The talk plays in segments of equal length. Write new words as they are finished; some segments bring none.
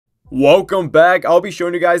Welcome back. I'll be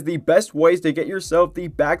showing you guys the best ways to get yourself the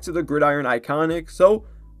Back to the Gridiron iconic. So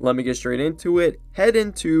let me get straight into it. Head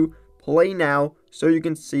into Play Now so you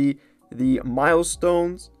can see the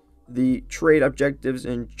milestones, the trade objectives,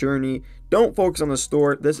 and journey. Don't focus on the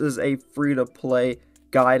store. This is a free to play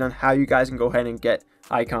guide on how you guys can go ahead and get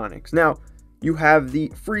iconics. Now you have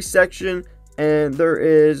the free section, and there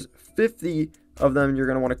is 50 of them you're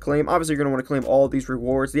going to want to claim. Obviously, you're going to want to claim all of these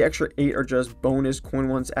rewards. The extra 8 are just bonus coin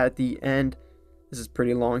ones at the end. This is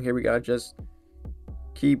pretty long here. We got to just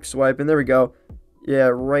keep swiping. There we go. Yeah,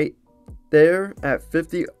 right there at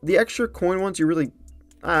 50. The extra coin ones, you really,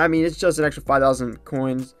 I mean, it's just an extra 5,000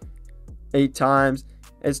 coins 8 times.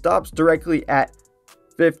 It stops directly at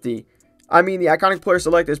 50. I mean, the iconic player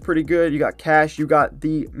select is pretty good. You got cash. You got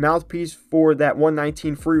the mouthpiece for that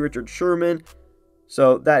 119 free Richard Sherman.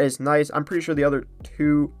 So that is nice. I'm pretty sure the other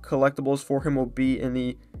 2 collectibles for him will be in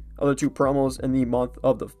the other 2 promos in the month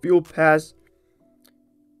of the Field Pass.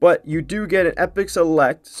 But you do get an epic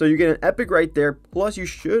select. So you get an epic right there. Plus you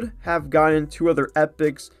should have gotten 2 other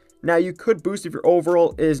epics. Now you could boost if your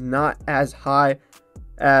overall is not as high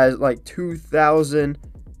as like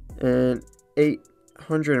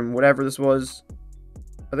 2,800 and whatever this was.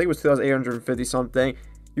 I think it was 2,850 something.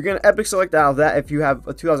 You get an epic select out of that if you have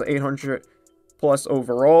a 2,800 plus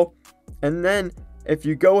overall. And then if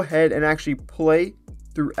you go ahead and actually play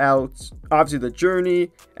throughout obviously the journey,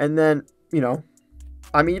 and then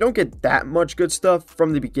I mean, you don't get that much good stuff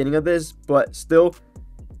from the beginning of this, but still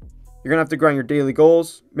you're gonna have to grind your daily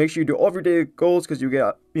goals. Make sure you do all of your daily goals because you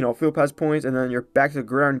get Field Pass points, and then you're back to the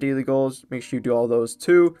ground daily goals. Make sure you do all those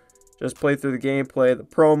too. Just play through the game, play the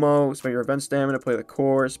promo, spend your event stamina, play the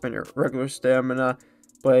core, spend your regular stamina,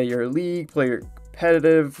 play your league, play your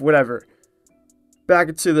competitive, whatever. Back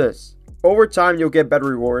into this. Over time, you'll get better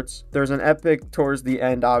rewards. There's an epic towards the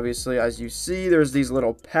end, obviously. As you see, there's these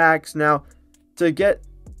little packs. Now, to get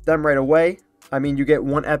them right away, I mean, you get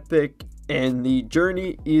 1 epic in the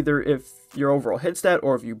journey, either if your overall hit stat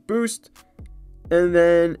or if you boost. And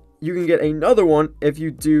then you can get another one if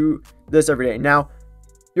you do this every day. Now,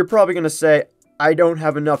 you're probably going to say, I don't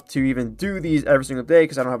have enough to even do these every single day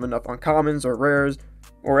because I don't have enough uncommons or rares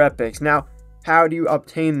or epics. Now, how do you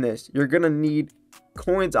obtain this? You're going to need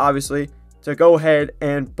coins, obviously, to go ahead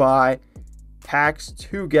and buy packs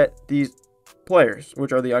to get these players,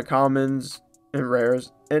 which are the uncommons and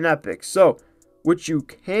rares and epics. So what you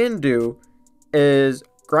can do is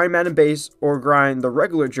grind Madden base or grind the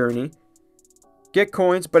regular journey, get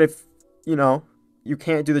coins. But if you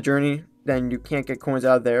can't do the journey, then you can't get coins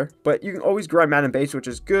out of there. But you can always grind Madden base, which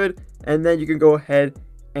is good, and then you can go ahead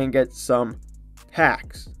and get some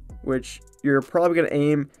packs, which you're probably going to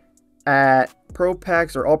aim at pro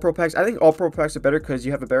packs or all pro packs. I think all pro packs are better because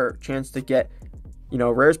you have a better chance to get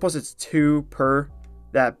rares, plus it's 2 per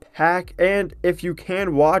that pack. And if you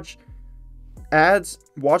can watch ads,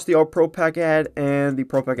 watch the all pro pack ad and the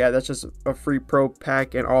pro pack ad. That's just a free pro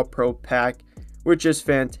pack and all pro pack, which is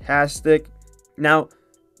fantastic. Now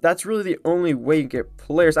that's really the only way you get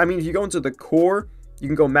players. I mean, if you go into the core, you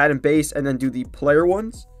can go Madden base and then do the player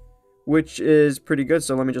ones, which is pretty good.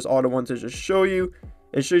 So let me just auto one to just show you.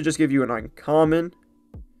 It should just give you an uncommon,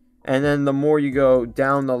 and then the more you go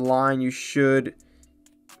down the line, you should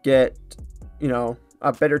get a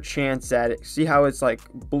better chance at it. See how it's like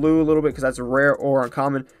blue a little bit because that's a rare or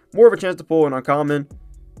uncommon. More of a chance to pull an uncommon,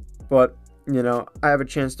 but I have a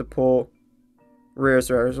chance to pull rares.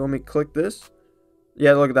 So let me click this.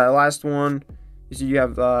 Yeah, look at that last one. You see you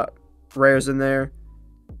have rares in there.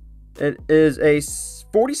 It is a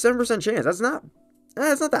 47% chance. That's not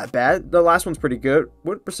that bad. The last one's pretty good.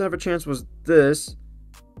 What percent of a chance was this?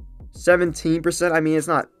 17%. I mean, it's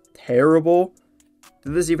not terrible.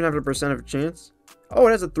 Did this even have a percent of a chance? Oh,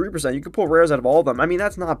 it has a 3%. You can pull rares out of all of them. I mean,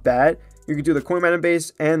 that's not bad. You can do the coin Madden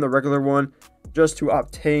base and the regular one just to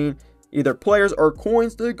obtain either players or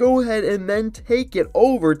coins to go ahead and then take it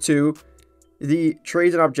over to the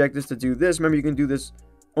trades and objectives to do this. Remember, you can do this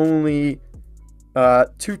only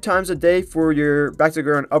 2 times a day for your Back to the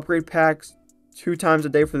Ground upgrade packs, 2 times a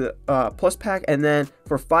day for the plus pack, and then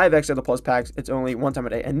for 5x of the plus packs, it's only 1 time a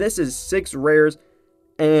day. And this is 6 rares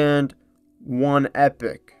and 1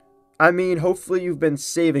 epic. I mean, hopefully you've been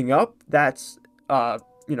saving up. That's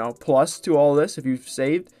plus to all this. If you've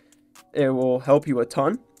saved, it will help you a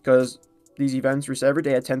ton because these events reset every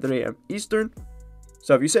day at 10:30 a.m. Eastern.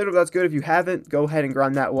 So if you saved up, that's good. If you haven't, go ahead and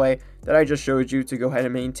grind that way that I just showed you to go ahead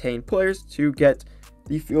and maintain players to get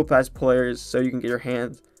the Field Pass players so you can get your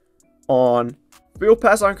hands on Field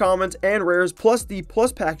Pass uncommons and rares. Plus the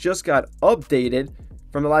plus pack just got updated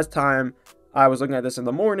from the last time I was looking at this in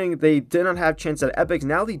the morning. They did not have chances at epics.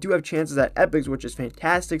 Now they do have chances at epics, which is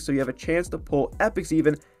fantastic. So you have a chance to pull epics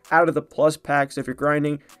even out of the plus packs. If you're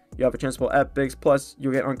grinding, you have a chance to pull epics. Plus,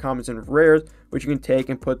 you'll get uncommons and rares, which you can take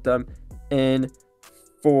and put them in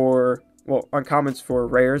for, well, uncommons for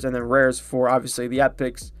rares, and then rares for obviously the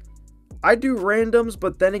epics. I do randoms,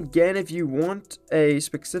 but then again, if you want a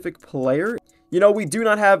specific player, you know, we do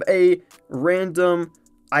not have a random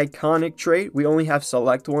iconic trait. We only have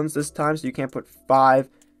select ones this time, so you can't put 5,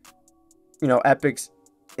 you know, epics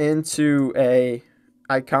into a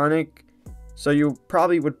iconic. So you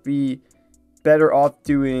probably would be better off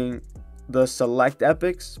doing the select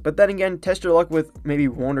epics. But then again, test your luck with maybe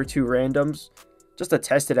 1 or 2 randoms just to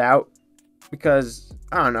test it out, because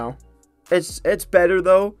I don't know, it's better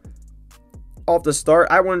though off the start.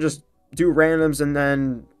 I want to just do randoms and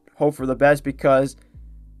then hope for the best, because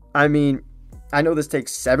I mean, I know this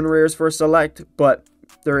takes 7 rares for a select, but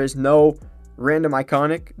there is no random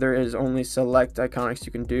iconic. There is only select iconics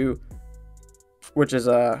you can do, which is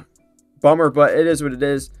a bummer, but it is what it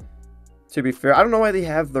is, to be fair. I don't know why they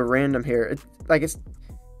have the random here. It's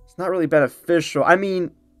not really beneficial. I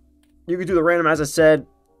mean, you could do the random, as I said,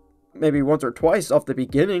 maybe once or twice off the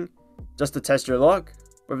beginning just to test your luck.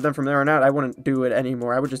 But then from there on out, I wouldn't do it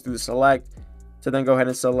anymore. I would just do the select to then go ahead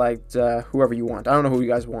and select whoever you want. I don't know who you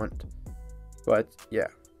guys want, but yeah.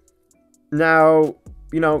 Now,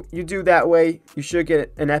 you know, you do that way, you should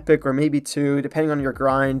get an epic or maybe 2, depending on your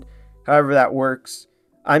grind, however that works.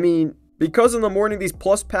 I mean, because in the morning, these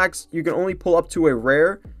plus packs, you can only pull up to a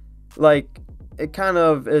rare, like, it kind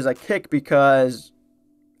of is a kick, because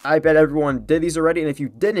I bet everyone did these already, and if you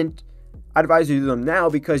didn't, I'd advise you to do them now,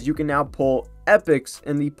 because you can now pull epics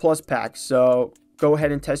in the plus packs. So go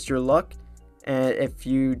ahead and test your luck, and if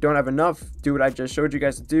you don't have enough, do what I just showed you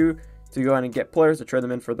guys to do, to go ahead and get players to trade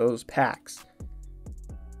them in for those packs.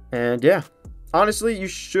 And yeah, honestly, you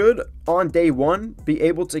should on day 1 be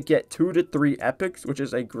able to get 2 to 3 epics, which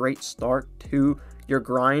is a great start to your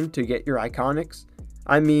grind to get your iconics.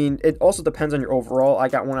 I mean, it also depends on your overall. I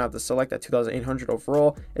got one out of the select at 2,800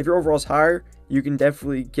 overall. If your overall is higher, you can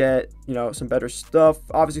definitely get, you know, some better stuff.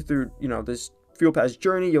 Obviously, through, you know, this Fuel Pass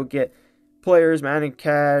journey, you'll get players, Madden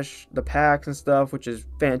cash, the packs and stuff, which is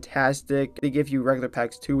fantastic. They give you regular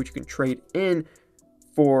packs too, which you can trade in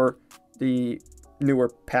for the newer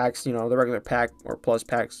packs, you know, the regular pack or plus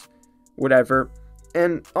packs, whatever.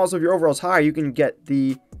 And also, if your overall is high, you can get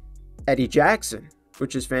the Eddie Jackson,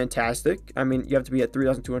 which is fantastic. I mean, you have to be at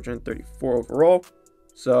 3,234 overall.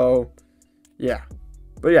 So, yeah.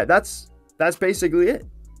 But yeah, that's basically it.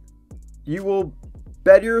 You will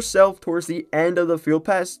bet yourself towards the end of the Field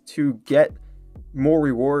Pass to get more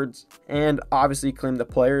rewards and obviously claim the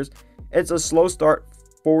players. It's a slow start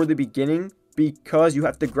for the beginning, because you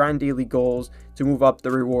have to grind daily goals to move up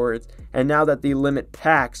the rewards. And now that they limit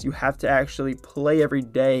packs, you have to actually play every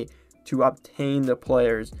day to obtain the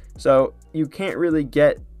players. So you can't really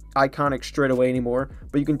get iconic straight away anymore,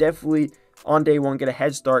 but you can definitely on day 1 get a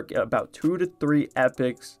head start, get about 2 to 3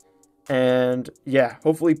 epics, and yeah,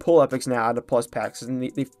 hopefully pull epics now out of plus packs, and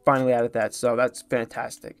they finally added that, so that's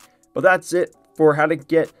fantastic. But that's it for how to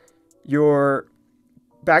get your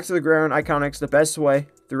back to the ground iconics the best way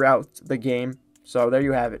throughout the game. So there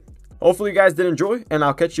you have it. Hopefully you guys did enjoy, and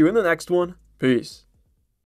I'll catch you in the next one. Peace.